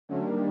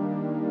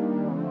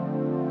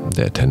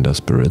der Tender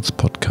Spirits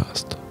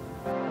Podcast.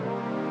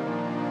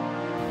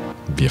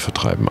 Wir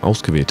vertreiben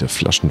ausgewählte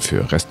Flaschen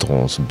für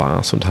Restaurants,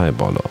 Bars und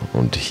Highballer.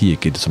 Und hier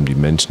geht es um die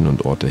Menschen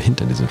und Orte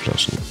hinter diesen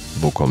Flaschen.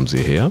 Wo kommen sie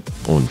her?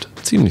 Und,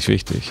 ziemlich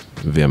wichtig,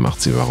 wer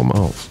macht sie warum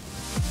auf?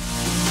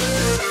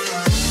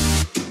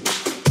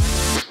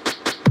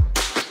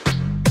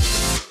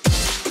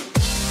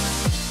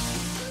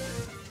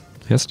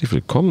 Herzlich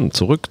willkommen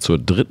zurück zur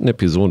dritten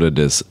Episode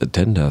des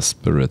Tender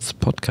Spirits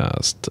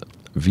Podcast.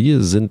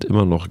 Wir sind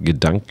immer noch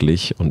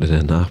gedanklich und in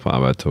der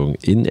Nachbearbeitung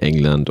in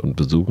England und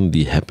besuchen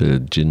die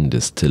HEPPLE GIN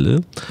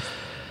Distille.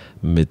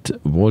 Mit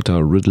Walter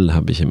Riddle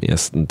habe ich im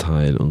ersten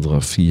Teil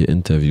unserer 4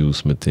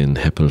 Interviews mit den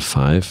HEPPLE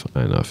 5,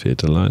 einer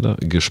fehlte leider,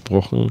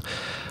 gesprochen.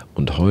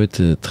 Und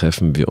heute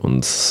treffen wir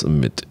uns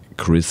mit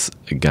Chris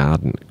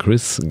Garden.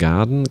 Chris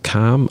Garden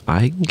kam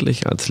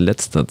eigentlich als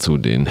letzter zu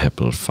den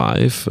HEPPLE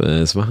 5.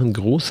 Es war ein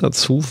großer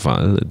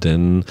Zufall,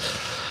 denn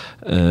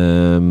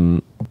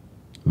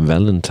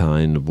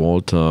Valentine,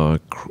 Walter,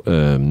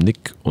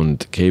 Nick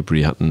und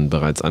Capri hatten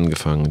bereits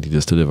angefangen. Die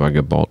Distille war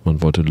gebaut,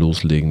 man wollte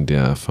loslegen.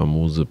 Der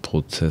famose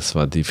Prozess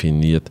war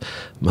definiert.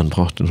 Man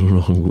brauchte nur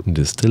noch einen guten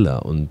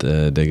Distiller. Und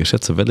der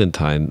geschätzte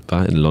Valentine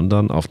war in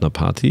London auf einer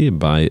Party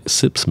bei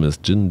Smith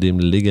Gin, dem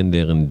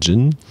legendären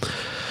Gin.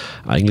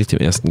 Eigentlich dem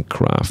ersten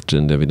Craft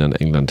Gin, der wieder in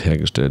England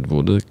hergestellt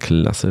wurde.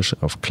 Klassisch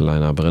auf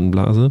kleiner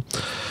Brennblase.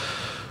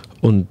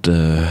 Und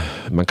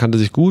man kannte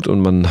sich gut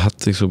und man hat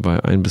sich so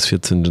bei 1 bis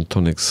 14 Gin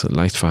Tonics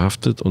leicht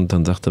verhaftet. Und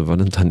dann sagte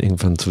Valentine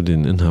irgendwann zu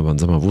den Inhabern: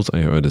 Sag mal, wo ist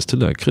eigentlich euer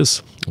Distiller,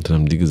 Chris? Und dann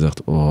haben die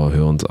gesagt: Oh,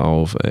 hör uns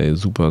auf, ey,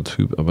 super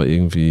Typ, aber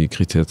irgendwie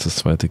kriegt er jetzt das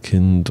zweite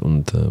Kind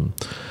und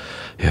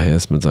ja, er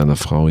ist mit seiner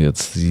Frau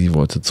jetzt, sie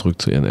wollte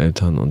zurück zu ihren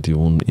Eltern und die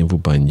wohnen irgendwo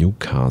bei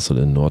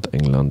Newcastle in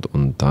Nordengland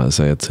und da ist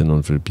er jetzt hin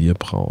und will Bier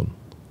brauen.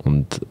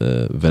 Und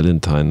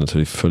Valentine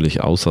natürlich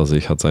völlig außer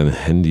sich, hat sein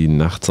Handy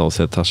nachts aus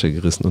der Tasche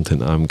gerissen und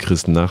den armen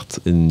Chris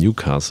nachts in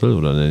Newcastle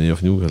oder in der Nähe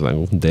von Newcastle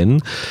angerufen,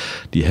 denn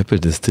die HEPPLE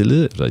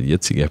Distille, oder die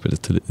jetzige HEPPLE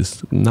Distille,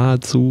 ist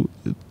nahezu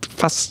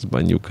fast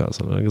bei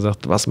Newcastle. Und er hat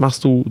gesagt: Was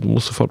machst du? Du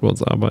musst sofort bei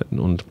uns arbeiten.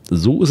 Und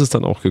so ist es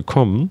dann auch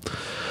gekommen.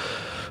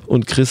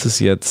 Und Chris ist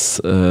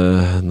jetzt,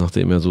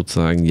 nachdem er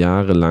sozusagen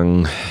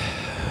jahrelang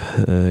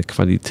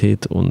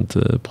Qualität und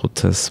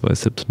Prozess bei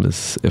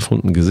Smith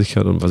erfunden,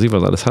 gesichert und was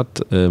alles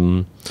hat,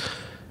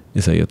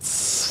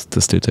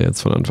 destillt er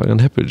jetzt von Anfang an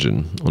HEPPLE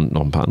Gin und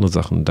noch ein paar andere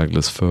Sachen,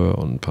 Douglas Fir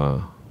und ein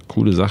paar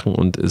coole Sachen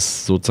und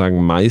ist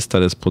sozusagen Meister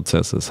des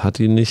Prozesses. Hat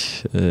ihn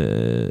nicht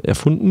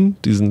erfunden,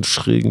 diesen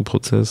schrägen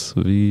Prozess,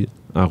 wie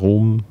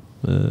Aromen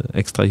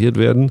extrahiert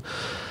werden,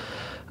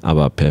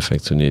 aber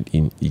perfektioniert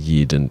ihn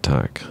jeden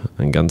Tag.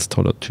 Ein ganz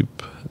toller Typ,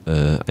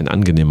 ein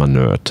angenehmer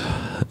Nerd,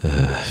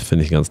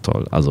 finde ich ganz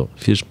toll. Also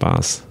viel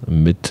Spaß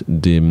mit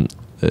dem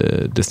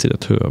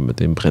Destillateur, mit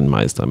dem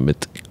Brennmeister,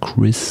 mit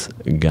Chris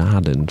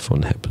Garden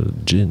von HEPPLE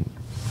GIN.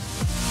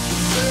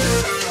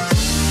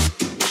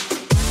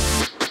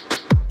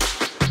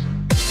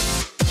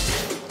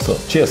 So,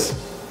 cheers.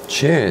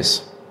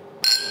 Cheers.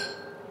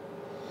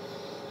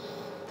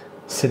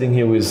 Sitting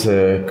here with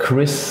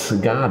Chris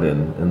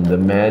Garden in the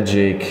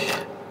magic,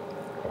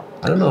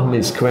 I don't know how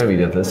many square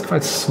meters, it's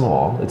quite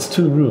small. It's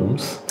 2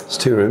 rooms. It's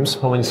 2 rooms.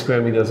 How many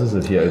square meters is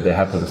it here at the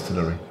HEPPLE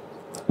distillery?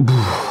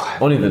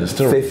 Only the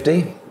distillery.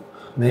 50,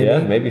 maybe. Yeah,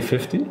 maybe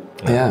 50.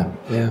 Yeah.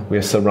 We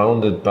are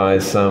surrounded by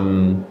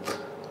some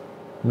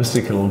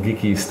mystical,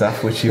 geeky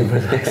stuff, which you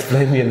will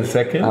explain me in a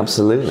second.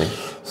 Absolutely.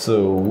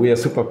 So we are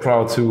super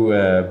proud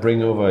to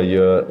bring over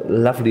your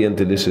lovely and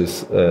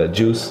delicious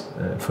juice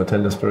for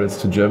Tender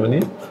Spirits to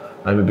Germany.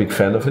 I'm a big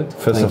fan of it.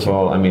 First of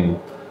all, I mean,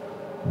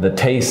 the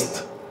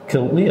taste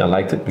killed me. I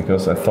liked it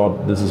because I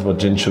thought this is what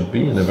gin should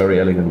be in a very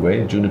elegant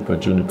way. Juniper,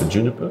 juniper,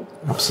 juniper.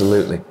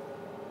 Absolutely.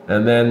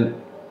 And then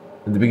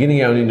in the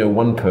beginning I only know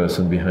one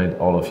person behind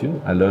all of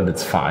you. I learned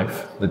it's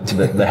 5.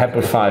 The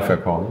HEPPLE 5 I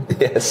call them.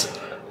 Yes.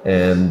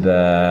 And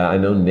I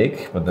know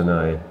Nick, but then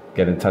I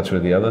get in touch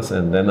with the others.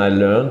 And then I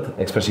learned,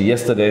 especially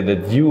yesterday,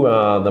 that you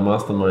are the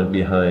mastermind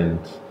behind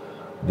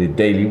the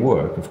daily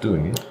work of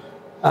doing it.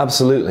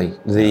 Absolutely.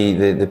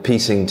 The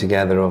piecing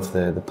together of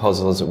the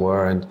puzzle, as it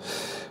were, and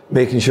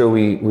making sure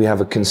we have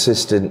a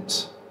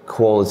consistent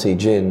quality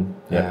gin,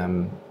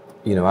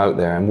 out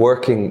there, and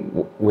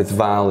working with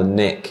Val and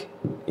Nick,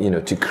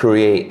 to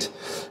create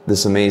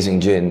this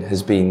amazing gin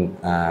has been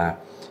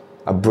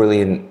a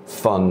brilliant,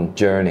 fun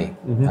journey.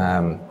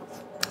 Mm-hmm.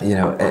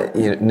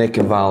 Nick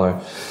and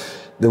Val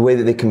the way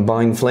that they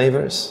combine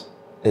flavors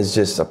is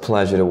just a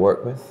pleasure to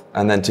work with,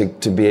 and then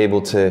to be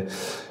able to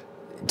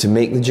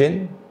make the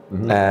gin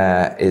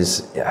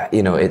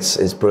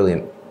it's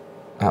brilliant,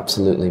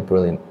 absolutely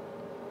brilliant.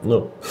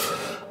 No,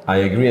 I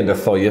agree, and I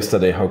thought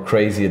yesterday how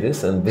crazy it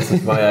is, and this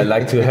is why I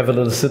like to have a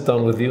little sit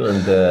down with you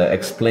and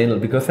explain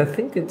it, because I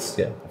think it's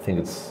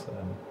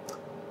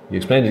you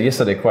explained it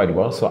yesterday quite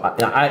well. So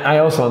I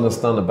also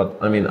understand it, but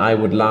I mean I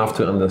would love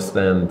to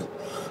understand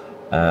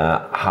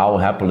how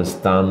HEPPLE is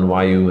done,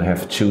 why you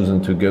have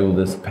chosen to go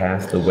this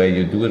path, the way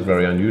you do it,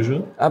 very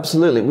unusual.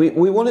 Absolutely,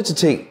 we wanted to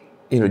take,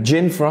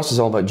 gin for us is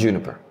all about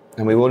juniper,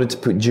 and we wanted to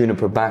put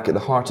juniper back at the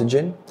heart of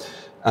gin.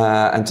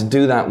 And to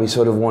do that, we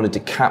sort of wanted to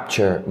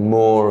capture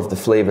more of the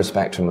flavor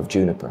spectrum of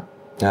juniper.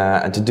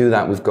 And to do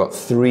that, we've got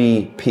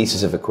 3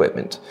 pieces of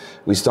equipment.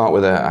 We start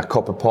with a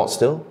copper pot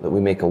still that we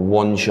make a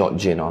one-shot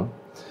gin on.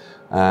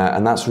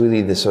 And that's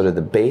really the sort of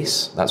the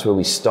base. That's where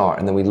we start.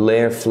 And then we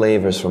layer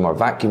flavors from our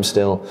vacuum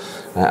still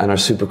and our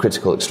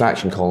supercritical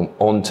extraction column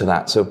onto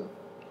that. So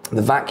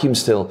the vacuum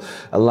still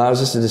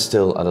allows us to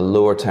distill at a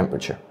lower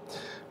temperature.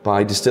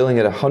 By distilling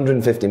at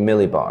 150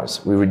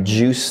 millibars, we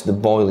reduce the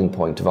boiling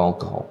point of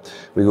alcohol.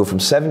 We go from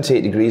 78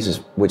 degrees,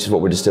 which is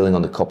what we're distilling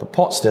on the copper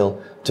pot still,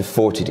 to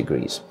 40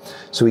 degrees.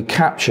 So we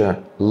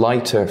capture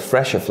lighter,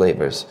 fresher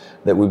flavors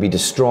that would be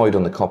destroyed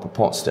on the copper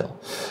pot still.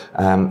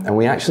 And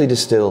we actually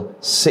distill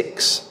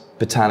 6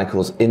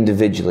 botanicals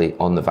individually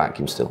on the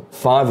vacuum still,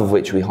 5 of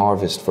which we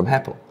harvest from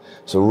HEPPLE.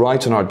 So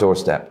right on our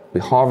doorstep, we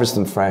harvest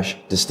them fresh,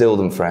 distill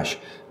them fresh,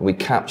 and we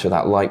capture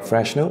that light,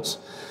 fresh notes.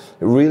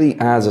 It really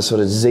adds a sort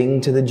of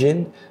zing to the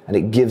gin, and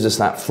it gives us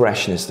that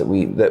freshness that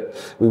we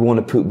want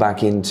to put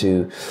back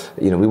into,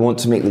 we want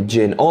to make the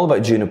gin all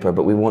about juniper,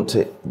 but we want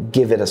to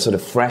give it a sort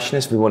of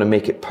freshness. We want to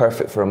make it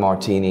perfect for a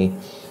martini,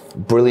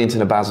 brilliant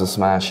in a basil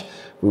smash.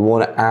 We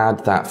want to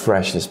add that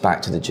freshness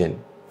back to the gin.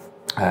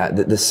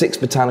 The 6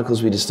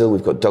 botanicals we distill,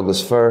 we've got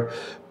Douglas fir,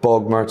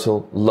 bog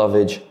myrtle,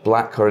 lovage,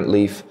 blackcurrant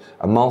leaf,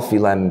 Amalfi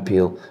lemon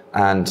peel,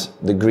 and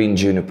the green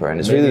juniper. And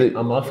it's really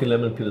Amalfi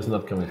lemon peel is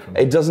not coming from.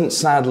 It doesn't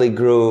sadly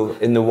grow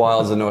in the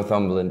wilds of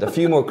Northumberland. A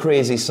few more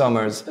crazy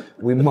summers,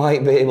 we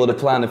might be able to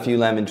plant a few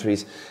lemon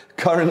trees.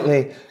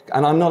 Currently,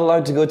 and I'm not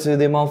allowed to go to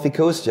the Amalfi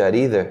Coast yet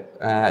either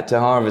to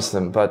harvest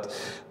them. But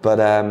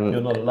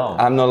you're not allowed.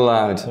 I'm not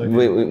allowed. Okay.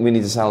 We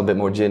need to sell a bit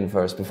more gin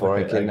first before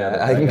I can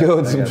I go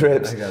on some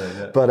trips.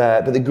 Yeah.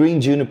 But the green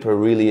juniper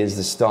really is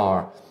the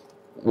star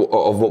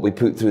of what we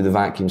put through the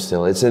vacuum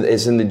still. It's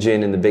in the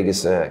gin in the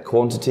biggest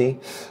quantity,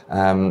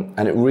 and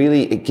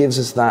it gives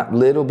us that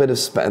little bit of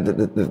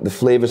the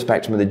flavor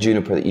spectrum of the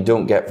juniper that you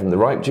don't get from the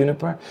ripe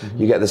juniper.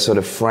 You get this sort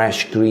of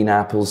fresh green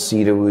apple,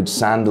 cedarwood,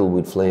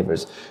 sandalwood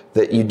flavors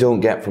that you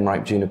don't get from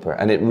ripe juniper,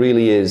 and it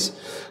really is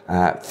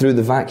through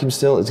the vacuum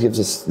still. It gives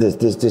us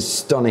this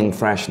stunning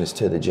freshness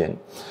to the gin.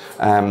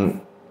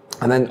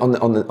 And then on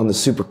the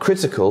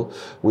supercritical,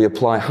 we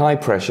apply high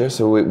pressure,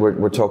 so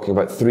we're talking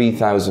about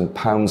 3,000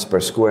 pounds per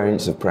square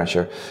inch of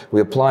pressure.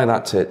 We apply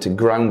that to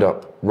ground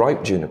up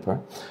ripe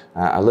juniper,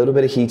 a little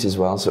bit of heat as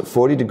well. So at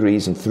 40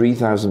 degrees and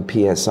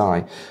 3,000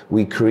 psi,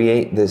 we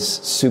create this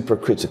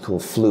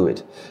supercritical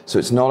fluid. So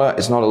it's not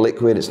a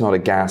liquid, it's not a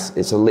gas,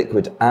 it's a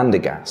liquid and a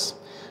gas.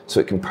 So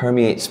it can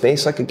permeate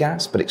space like a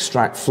gas, but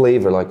extract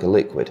flavor like a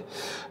liquid.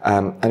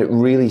 And it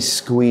really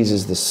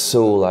squeezes the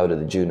soul out of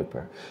the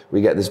juniper.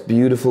 We get this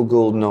beautiful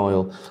golden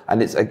oil,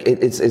 and it's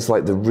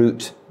like the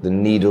root, the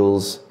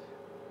needles,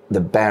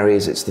 the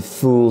berries. It's the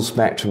full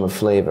spectrum of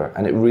flavor,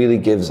 and it really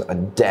gives a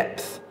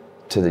depth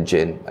to the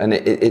gin. And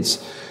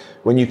it's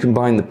when you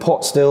combine the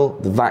pot still,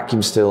 the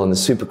vacuum still, and the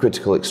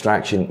supercritical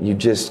extraction, you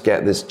just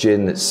get this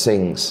gin that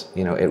sings.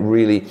 It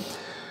really.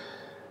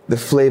 The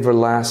flavor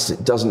lasts,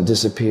 it doesn't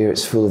disappear,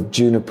 it's full of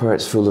juniper,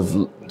 it's full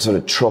of sort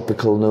of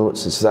tropical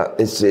notes.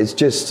 It's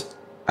just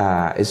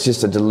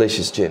a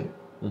delicious gin.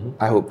 Mm-hmm.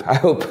 I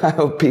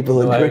hope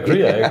people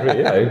agree.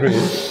 I agree.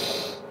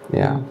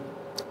 Yeah.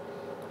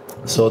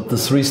 So the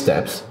 3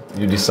 steps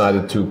you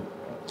decided to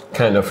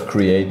kind of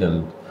create,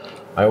 and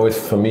I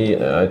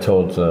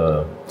told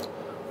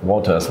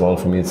Walter as well,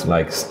 for me it's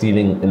like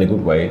stealing in a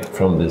good way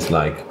from this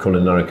like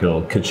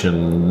culinarical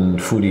kitchen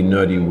foodie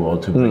nerdy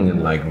world to bring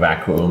in like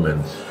vacuum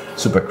and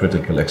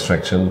supercritical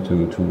extraction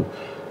to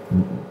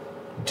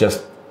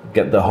just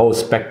get the whole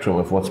spectrum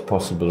of what's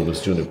possible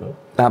with juniper.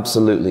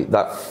 Absolutely,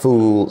 that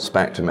full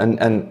spectrum.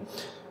 And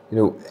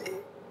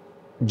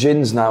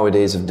gins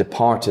nowadays have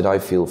departed, I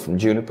feel, from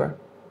juniper.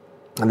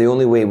 And the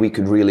only way we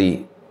could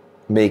really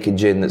make a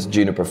gin that's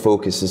juniper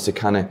focused is to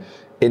kind of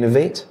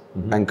innovate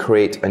and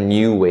create a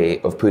new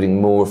way of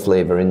putting more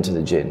flavor into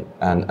the gin.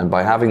 And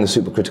by having the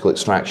supercritical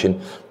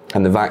extraction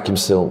and the vacuum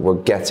still, we're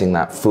getting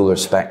that fuller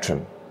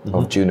spectrum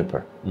of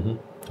juniper,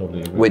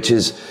 Totally agree. which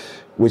is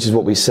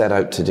what we set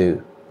out to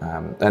do.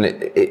 And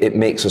it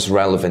makes us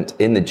relevant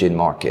in the gin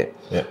market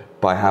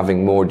by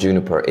having more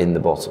juniper in the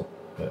bottle.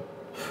 Yeah.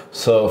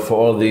 So for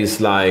all these,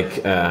 like,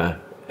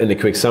 in a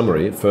quick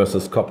summary, first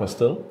is copper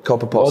still.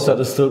 Copper pot Also still.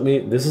 distilled me.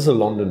 This is a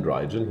London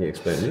dry gin, he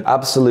explained me.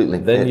 Absolutely.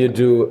 Then you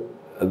do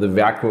the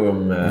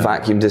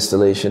vacuum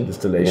distillation,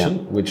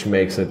 which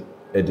makes it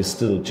a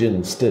distilled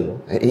gin still.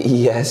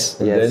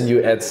 Yes. And then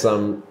you add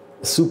some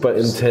super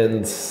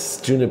intense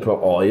juniper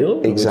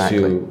oil.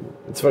 Exactly.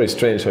 It's very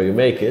strange how you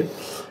make it.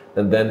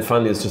 And then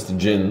finally it's just a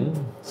gin.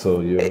 So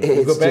you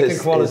go back in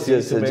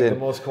quality to make the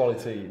most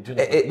quality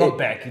gin. Not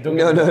back. You don't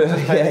No.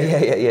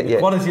 The Yeah.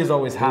 quality is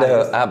always high.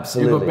 No,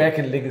 absolutely. You go back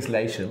in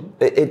legislation.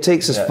 It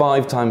takes us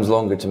 5 times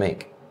longer to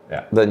make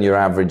than your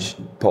average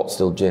pot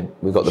still gin.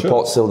 We've got the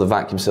pot still, the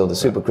vacuum still, the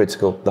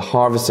supercritical, the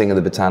harvesting of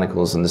the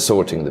botanicals, and the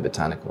sorting of the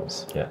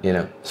botanicals.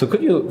 Yeah. So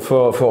could you,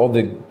 for all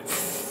the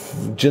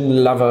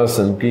gin lovers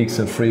and geeks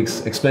and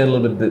freaks, explain a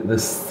little bit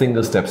this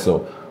single step?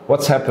 So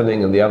what's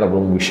happening in the other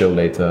room we show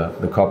later,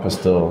 the copper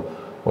still,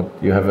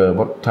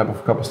 What type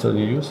of copper still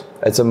you use?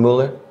 It's a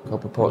Muller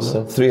copper pot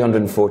still,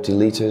 340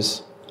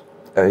 liters.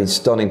 A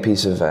stunning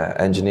piece of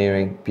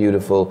engineering,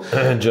 beautiful.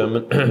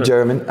 German.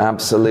 German,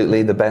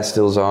 absolutely. The best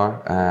stills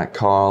are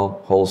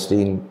Carl,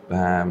 Holstein,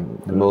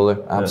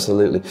 Muller,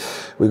 absolutely. Yeah.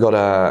 We've got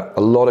a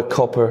lot of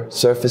copper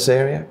surface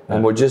area,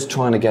 and we're just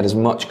trying to get as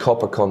much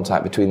copper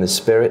contact between the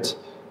spirit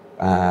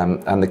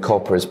and the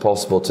copper as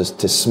possible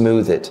to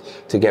smooth it,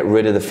 to get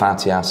rid of the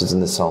fatty acids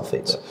and the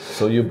sulfates.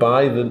 So you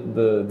buy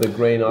the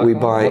grain alcohol? We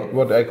buy.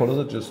 What alcohol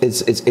is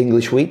it? It's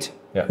English wheat,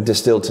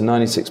 distilled to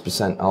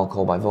 96%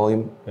 alcohol by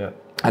volume. Yeah.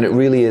 And it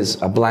really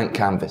is a blank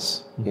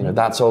canvas. You know,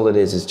 that's all it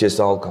is. It's just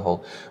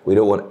alcohol. We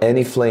don't want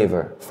any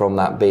flavor from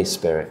that base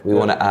spirit. We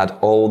want to add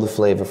all the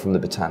flavor from the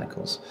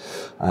botanicals,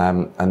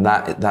 and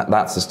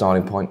that's the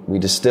starting point. We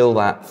distill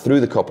that through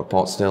the copper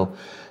pot still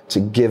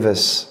to give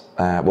us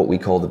what we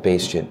call the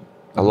base gin,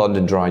 a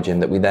London dry gin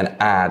that we then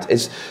add.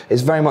 It's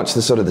very much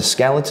the sort of the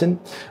skeleton,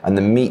 and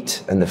the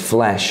meat and the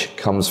flesh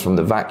comes from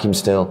the vacuum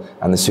still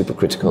and the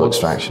supercritical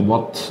extraction.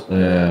 What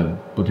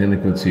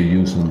botanicals you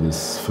use in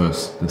this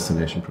first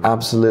distillation process?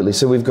 Absolutely.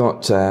 So we've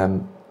got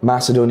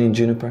Macedonian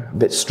juniper, a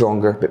bit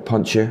stronger, a bit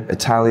punchier.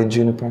 Italian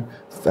juniper,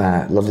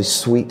 lovely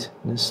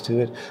sweetness to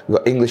it. We've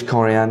got English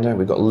coriander,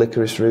 we've got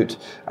licorice root,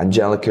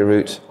 angelica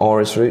root,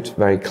 orris root,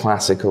 very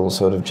classical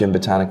sort of gin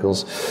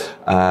botanicals.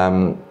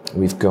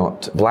 We've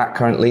got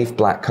blackcurrant leaf,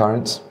 black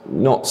currants,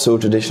 not so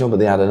traditional, but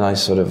they add a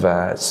nice sort of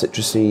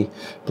citrusy,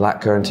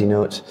 blackcurranty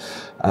note.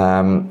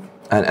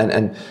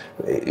 And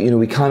you know,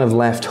 we kind of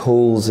left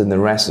holes in the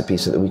recipe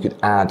so that we could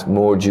add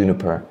more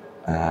juniper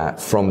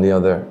from the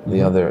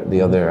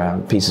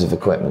other pieces of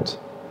equipment.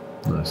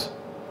 Nice.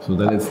 So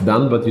then it's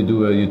done, but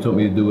you told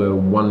me you do a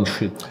one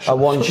shot. A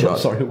one shot.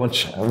 Sorry, one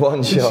shot.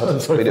 One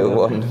shot. We do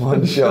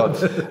one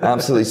shot.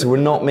 Absolutely. So we're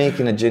not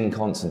making a gin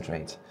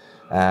concentrate.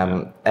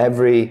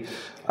 Every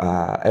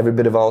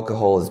bit of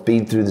alcohol has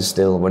been through the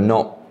still.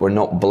 We're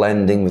not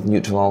blending with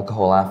neutral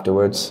alcohol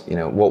afterwards. You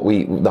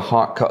know, the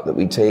heart cut that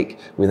we take,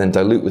 we then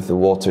dilute with the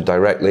water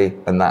directly,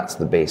 and that's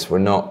the base. We're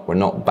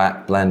not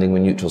back blending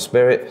with neutral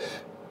spirit.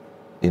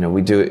 You know,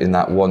 we do it in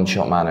that one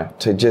shot manner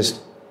to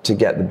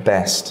get the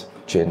best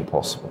gin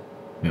possible.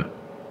 Yeah.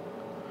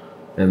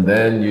 And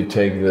then you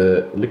take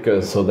the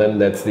liquor, so then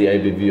that's the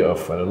ABV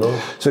of, I don't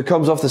know. So it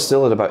comes off the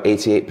still at about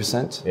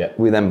 88%. Yeah.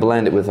 We then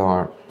blend it with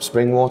our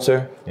spring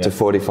water to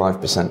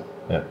 45%.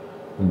 Yeah.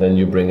 And then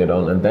you bring it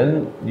on, and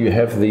then you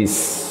have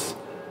these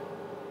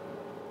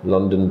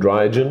London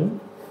dry gin,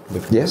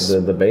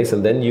 the base,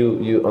 and then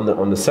you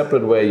on the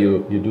separate way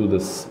you do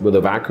this with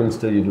a vacuum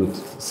still. You do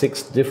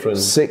six different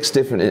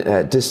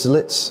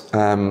distillates.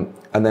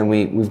 And then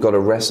we've got a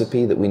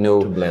recipe that we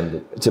know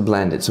to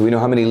blend it. So we know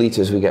how many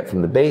liters we get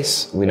from the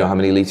base. We know how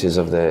many liters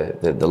of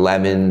the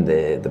lemon,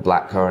 the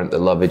blackcurrant, the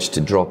lovage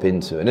to drop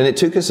into. And then it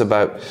took us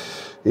about,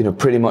 you know,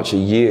 pretty much a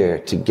year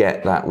to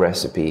get that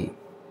recipe,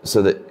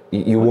 so that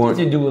you weren't. What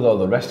did you do with all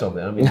the rest of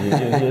it? I mean,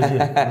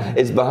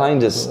 it's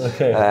behind us.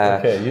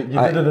 Okay. You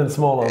did it in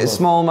small amounts.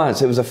 Small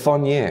amounts. It was a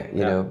fun year,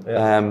 you know.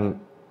 Yeah.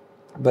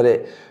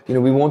 But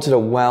we wanted a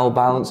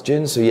well-balanced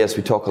gin. So yes,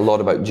 we talk a lot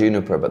about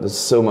juniper, but there's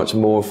so much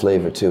more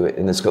flavor to it,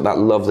 and it's got that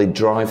lovely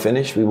dry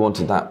finish. We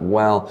wanted that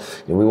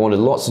we wanted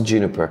lots of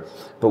juniper,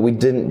 but we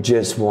didn't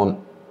just want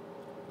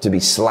to be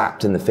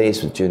slapped in the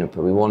face with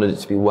juniper. We wanted it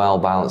to be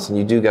well-balanced, and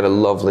you do get a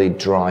lovely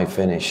dry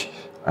finish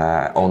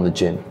on the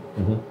gin.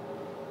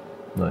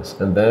 Mm-hmm. Nice.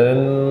 And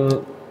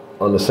then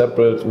on a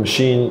separate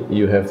machine,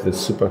 you have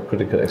this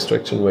supercritical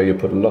extraction where you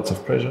put lots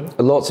of pressure.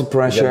 Lots of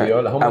pressure.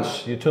 How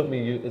much? You told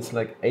me it's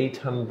like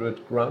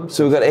 800 grams.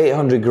 So we've got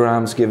 800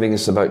 grams, giving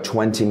us about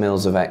 20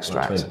 mils of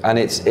extract, and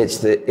it's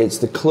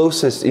the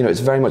closest. You know,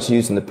 it's very much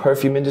used in the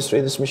perfume industry,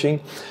 this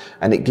machine,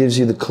 and it gives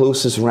you the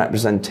closest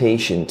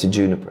representation to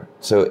juniper.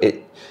 So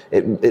it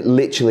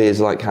literally is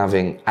like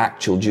having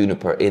actual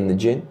juniper in the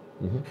gin.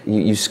 Mm-hmm.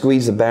 You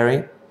squeeze the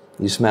berry,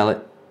 you smell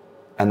it,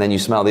 and then you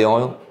smell the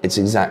oil. It's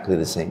exactly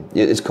the same.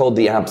 It's called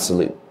the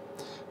absolute,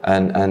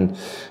 and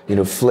you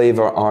know,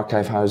 flavor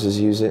archive houses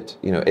use it.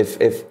 You know,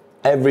 if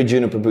every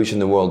juniper bush in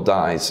the world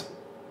dies,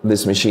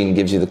 this machine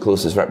gives you the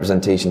closest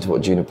representation to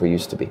what juniper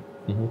used to be.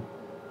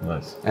 Mm-hmm.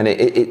 Nice. And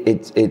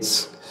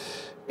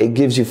it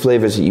gives you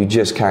flavors that you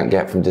just can't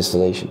get from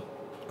distillation.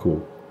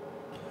 Cool.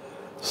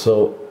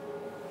 So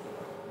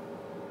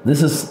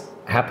this is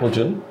HEPPLE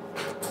gin.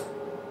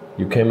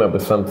 You came up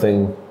with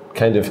something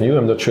kind of new.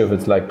 I'm not sure if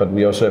it's like, but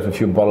we also have a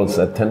few bottles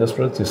at Tender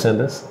Spirits. You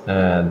sent us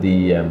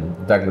the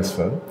Douglas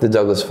fir. The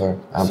Douglas fir,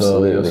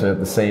 absolutely. So we also have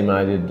the same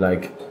idea.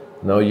 Like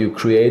now you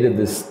created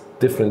this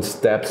different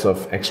steps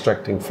of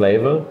extracting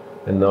flavor,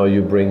 and now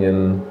you bring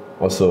in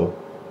also,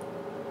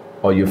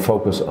 or you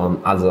focus on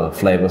other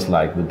flavors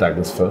like the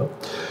Douglas fir.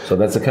 So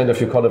that's a kind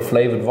of, you call it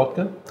flavored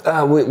vodka?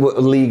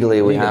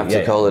 Legally we have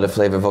to call it a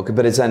flavored vodka,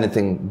 but it's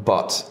anything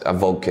but a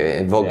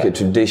vodka. Vodka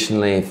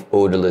traditionally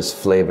odorless,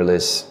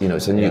 flavorless, you know,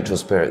 it's a neutral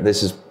spirit.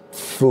 This is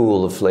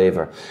full of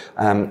flavor.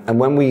 And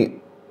when we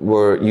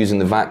were using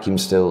the vacuum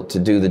still to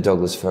do the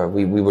Douglas fir,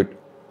 we were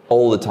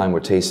all the time we're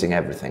tasting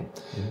everything.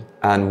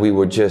 And we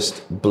were just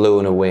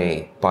blown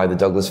away by the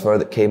Douglas fir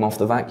that came off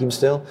the vacuum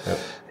still.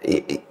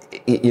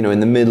 You know, in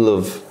the middle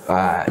of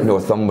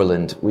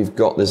Northumberland, we've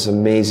got this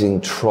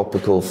amazing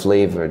tropical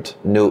flavored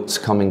notes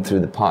coming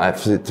through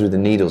through the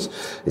needles.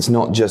 It's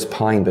not just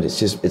pine, but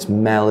it's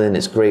melon,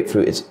 it's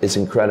grapefruit, it's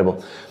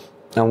incredible.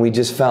 And we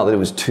just felt that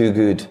it was too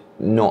good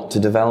not to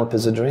develop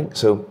as a drink.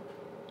 So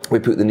we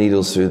put the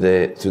needles through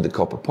the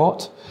copper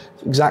pot.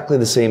 Exactly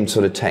the same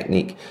sort of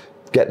technique.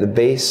 Get the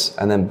base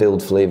and then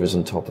build flavors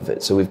on top of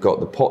it. So we've got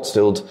the pot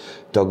stilled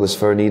Douglas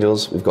fir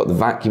needles, we've got the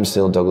vacuum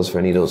stilled Douglas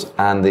fir needles,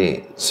 and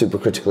the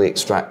supercritically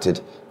extracted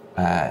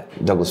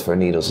Douglas fir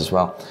needles as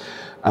well.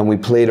 And we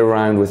played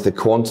around with the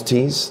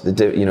quantities,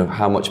 you know,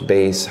 how much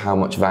base, how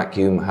much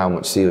vacuum, how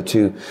much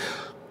CO2.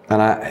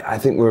 And I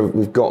think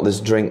we've got this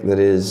drink that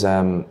is,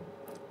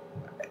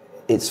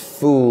 it's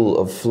full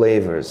of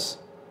flavors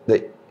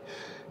that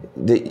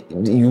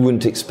you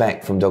wouldn't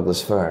expect from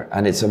Douglas fir,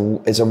 and it's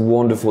a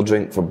wonderful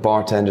drink for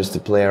bartenders to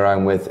play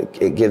around with.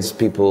 It gives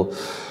people,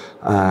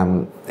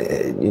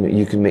 you know,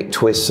 you can make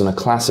twists on a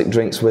classic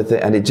drinks with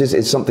it, and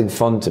it's something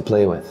fun to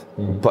play with,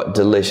 but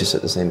delicious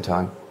at the same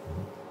time.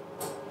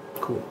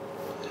 Cool.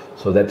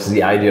 So that's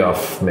the idea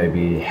of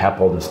maybe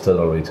HEPPLE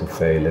Distillery to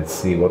say, let's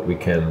see what we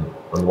can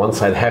on one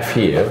side have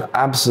here.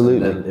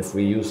 Absolutely. And if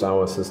we use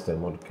our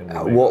system, what can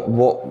we make?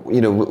 What you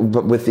know,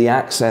 but with the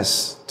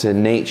access to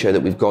nature that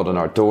we've got on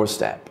our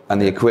doorstep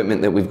and the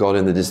equipment that we've got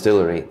in the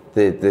distillery,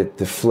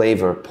 the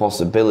flavor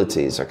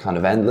possibilities are kind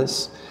of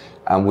endless.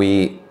 And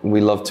we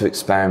love to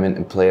experiment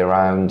and play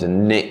around,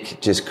 and Nick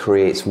just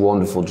creates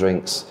wonderful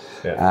drinks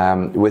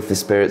with the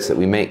spirits that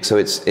we make. So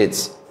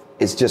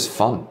it's just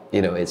fun,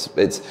 you know.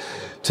 It's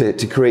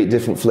to create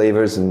different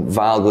flavors, and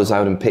Val goes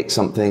out and picks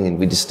something and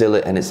we distill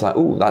it, and it's like,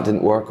 oh, that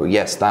didn't work, or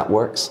yes, that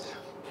works.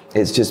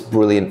 It's just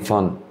brilliant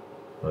fun.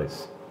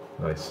 Nice,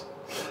 nice.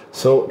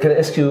 So can I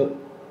ask you,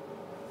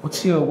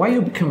 why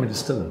you become a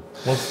distiller?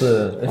 What's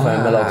the, if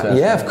I'm allowed to ask?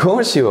 Yeah, of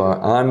course you are.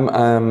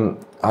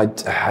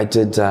 I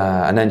did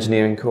an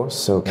engineering course,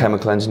 so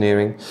chemical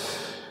engineering.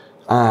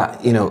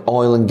 You know,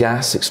 oil and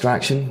gas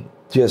extraction.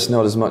 Just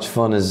not as much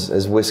fun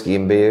as whiskey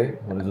and beer.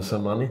 Want to do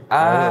some money?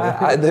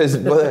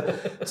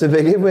 To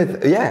begin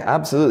with, yeah,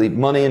 absolutely.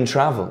 Money and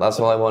travel. That's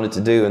all I wanted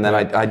to do. And then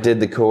I did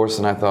the course,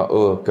 and I thought,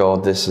 oh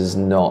God, this is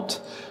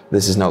not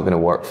going to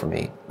work for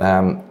me.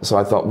 So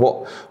I thought,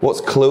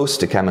 what's close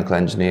to chemical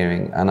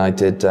engineering? And I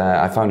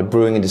found a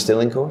brewing and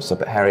distilling course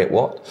up at Heriot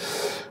Watt,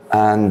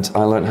 and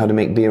I learned how to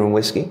make beer and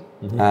whiskey.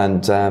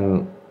 And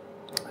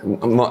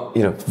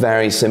you know,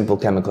 very simple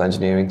chemical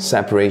engineering,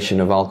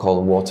 separation of alcohol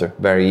and water,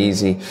 very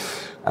easy,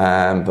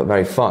 but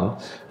very fun.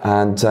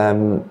 And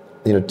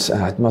you know,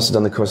 I must have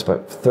done the course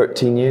about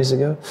 13 years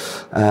ago.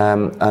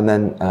 And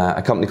then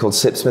a company called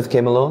Sipsmith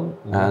came along,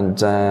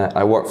 and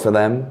I worked for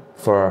them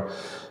for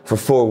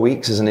 4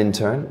 weeks as an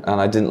intern,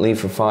 and I didn't leave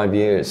for 5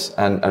 years,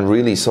 and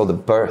really saw the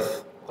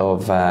birth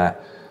of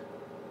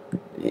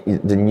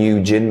the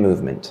new gin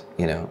movement,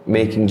 you know,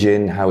 making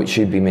gin how it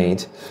should be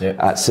made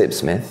at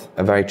Sipsmith,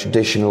 a very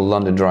traditional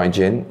London dry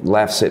gin.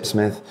 Left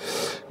Sipsmith,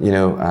 you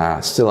know,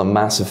 still a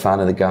massive fan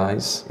of the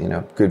guys, you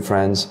know, good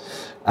friends.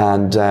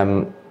 And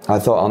I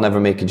thought I'll never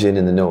make a gin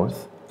in the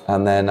north.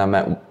 And then I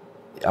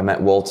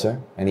met Walter,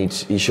 and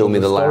he showed me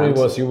the land. The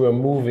story was you were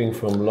moving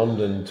from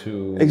London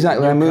to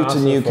Exactly, I moved to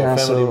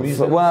Newcastle. For family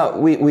reasons? Well,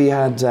 we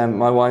had,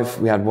 my wife,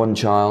 we had one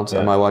child,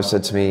 and my wife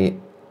said to me,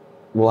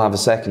 we'll have a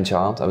second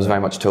child. I was very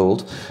much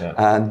told.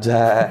 And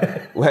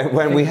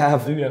when we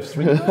have... Do you have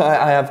 3?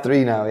 I have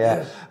 3 now,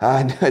 yeah.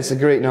 And it's a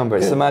great number.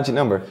 It's the magic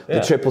number. The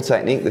triple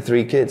technique, the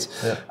 3 kids.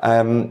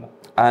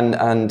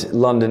 And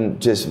London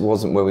just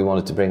wasn't where we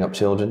wanted to bring up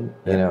children,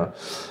 you know.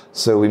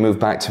 So we moved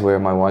back to where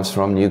my wife's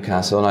from,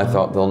 Newcastle, and I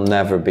thought there'll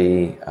never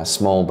be a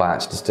small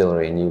batch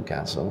distillery in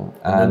Newcastle.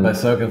 And then by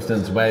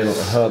circumstance, Vale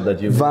heard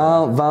that you...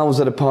 Val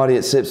was at a party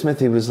at Sipsmith.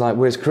 He was like,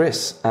 where's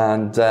Chris?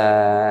 And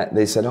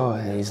they said, oh,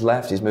 he's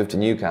left, he's moved to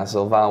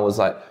Newcastle. Val was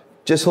like,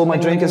 just hold my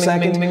drink a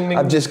second.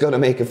 I've just got to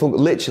make a phone call.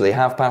 Literally,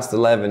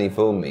 11:30 he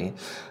phoned me.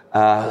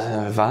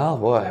 Val,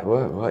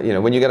 what? You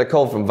know, when you get a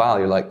call from Val,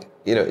 you're like,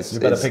 you know, you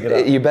better pick it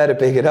up. You better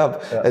pick it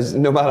up. As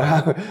no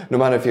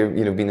matter if you're,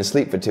 you know, been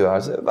asleep for 2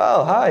 hours.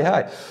 Val,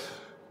 hi.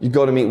 You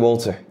got to meet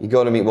Walter. You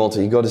got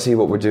to see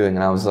what we're doing.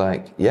 And I was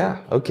like, yeah,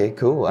 okay,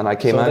 cool. And I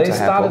came out to HEPPLE. So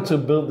they started to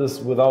build this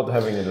without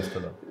having a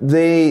distiller?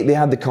 They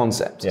had the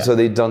concept. So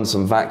they'd done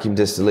some vacuum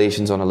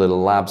distillations on a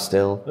lab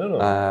still.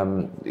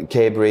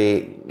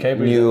 Cabri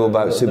knew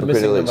about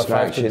supercritical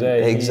extraction.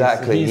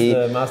 Exactly.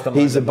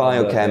 He's a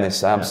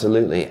biochemist,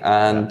 absolutely.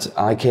 And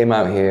I came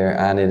out here,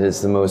 and it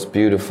is the most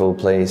beautiful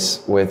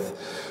place with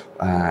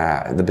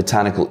the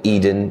botanical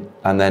Eden,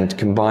 and then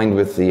combined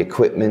with the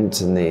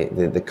equipment and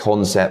the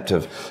concept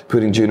of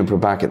putting juniper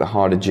back at the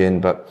heart of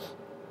gin, but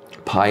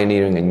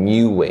pioneering a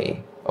new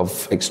way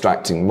of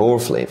extracting more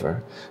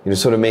flavor, you know,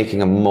 sort of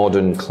making a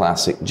modern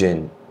classic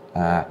gin.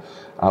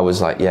 I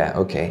was like, yeah,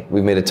 okay,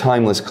 we've made a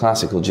timeless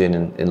classical gin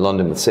in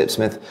London with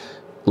Sipsmith.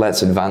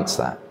 Let's advance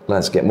that.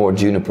 Let's get more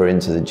juniper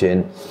into the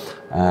gin.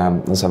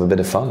 let's have a bit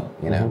of fun,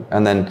 you know.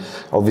 And then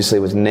obviously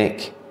with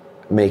Nick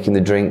making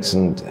the drinks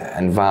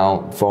and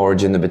Val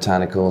foraging the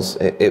botanicals,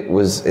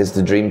 it's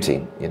the dream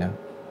team, you know.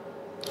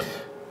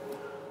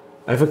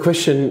 I have a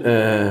question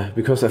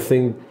because I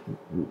think,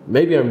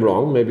 maybe I'm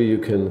wrong, maybe you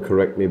can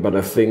correct me, but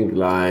I think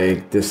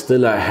like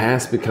distiller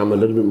has become a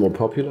little bit more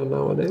popular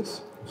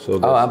nowadays.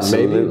 So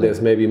absolutely.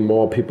 There's maybe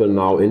more people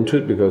now into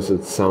it because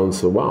it sounds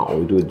so, wow,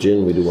 we do a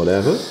gin, we do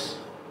whatever.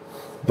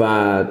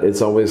 But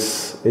it's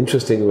always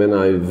interesting when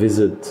I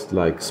visit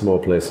like small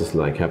places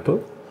like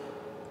HEPPLE.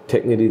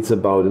 Technically it's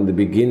about in the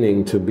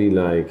beginning to be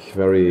like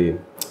very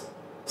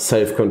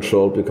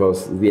self-controlled,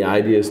 because the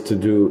idea is to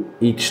do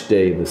each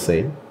day the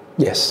same.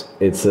 Yes.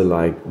 It's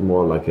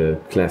more like a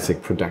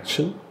classic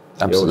production.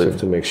 Absolutely. You always have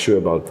to make sure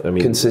about,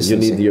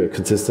 consistency. You need your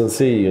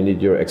consistency, you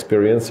need your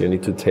experience, you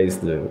need to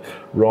taste the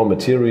raw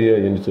material,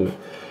 you need to,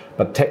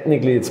 but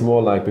technically it's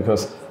more like,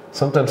 because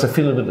sometimes I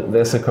feel a bit,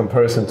 there's a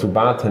comparison to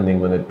bartending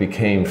when it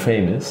became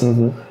famous.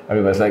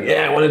 Everybody's like,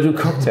 yeah, I want to do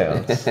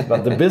cocktails.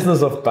 But the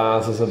business of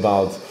bars is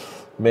about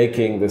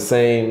making the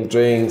same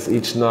drinks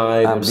each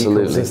night,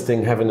 Absolutely. And be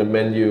consistent, having a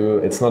menu.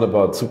 It's not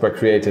about super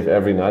creative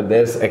every night.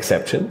 There's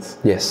exceptions.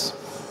 Yes.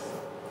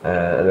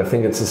 And I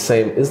think it's the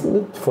same, isn't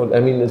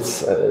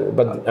it?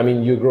 But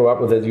you grew up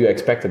with it. You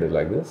expected it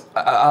like this.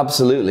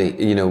 Absolutely.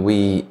 You know,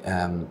 we've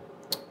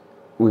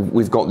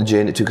got the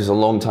gin. It took us a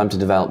long time to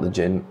develop the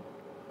gin.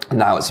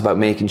 Now it's about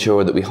making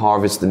sure that we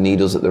harvest the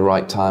needles at the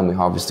right time. We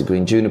harvest the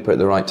green juniper at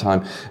the right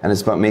time, and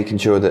it's about making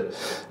sure that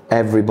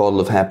every bottle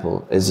of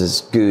HEPPLE is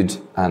as good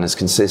and as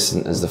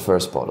consistent as the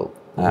first bottle.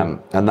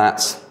 And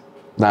that's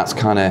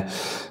kind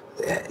of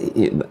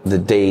the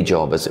day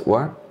job, as it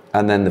were.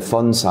 And then the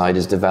fun side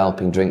is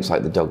developing drinks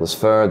like the Douglas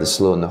Fir, the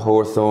Sloe and the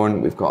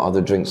Hawthorn. We've got other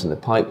drinks in the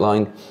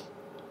pipeline,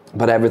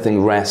 but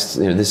everything rests,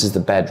 you know, this is the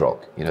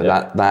bedrock. You know,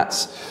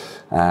 that's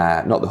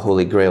not the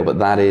holy grail, but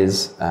that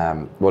is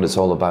what it's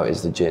all about,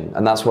 is the gin.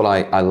 And that's what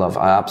I love.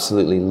 I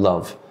absolutely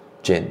love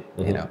gin,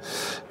 you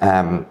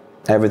know.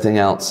 Everything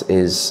else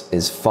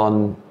is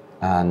fun,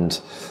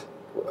 and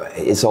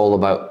it's all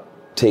about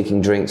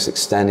taking drinks,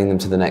 extending them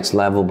to the next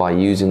level by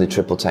using the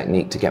triple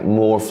technique to get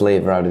more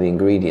flavor out of the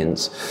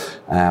ingredients.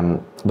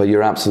 But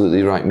you're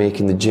absolutely right,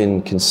 making the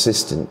gin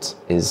consistent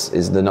is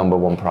the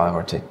 #1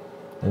 priority.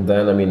 And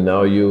then,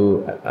 now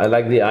I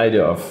like the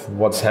idea of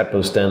what's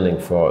HEPPLE standing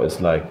for,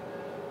 is like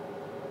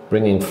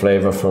bringing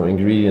flavor from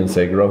ingredients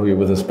they grow here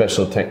with a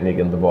special technique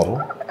in the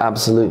bottle.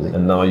 Absolutely.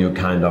 And now you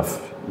kind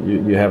of,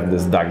 you have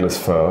this Douglas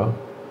Fir.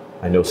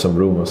 I know some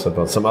rumors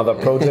about some other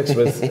projects,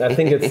 but I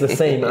think it's the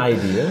same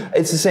idea.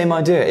 It's the same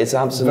idea. It's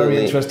absolutely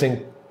very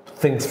interesting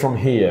things from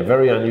here.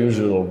 Very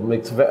unusual.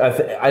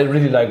 I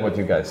really like what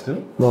you guys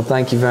do. Well,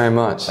 thank you very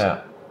much.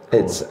 Yeah,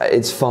 cool.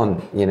 It's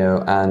fun, you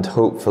know, and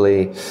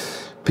hopefully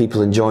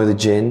people enjoy the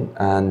gin.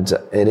 And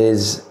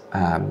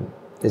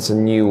it's a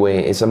new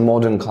way. It's a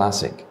modern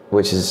classic,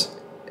 which is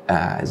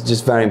it's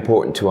just very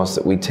important to us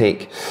that we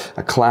take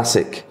a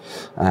classic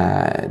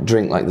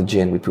drink like the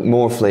gin. We put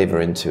more flavor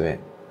into it.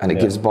 And it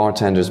gives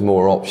bartenders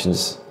more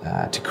options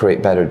to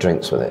create better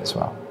drinks with it as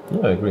well.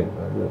 Yeah, I agree.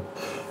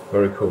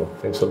 Very cool.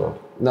 Thanks a lot.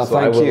 No, so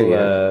thank you.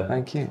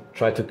 Thank you.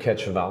 Try to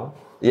catch Val.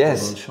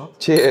 Yes. One shot.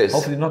 Cheers.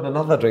 Hopefully not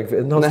another drink.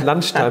 Not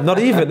lunchtime. Not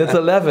even. It's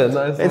 11.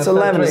 It's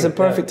 11. It's a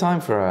perfect time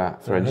for a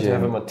gin. To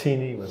have a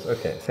martini.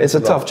 Okay. It's a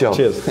tough job.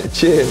 Cheers.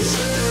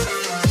 Cheers.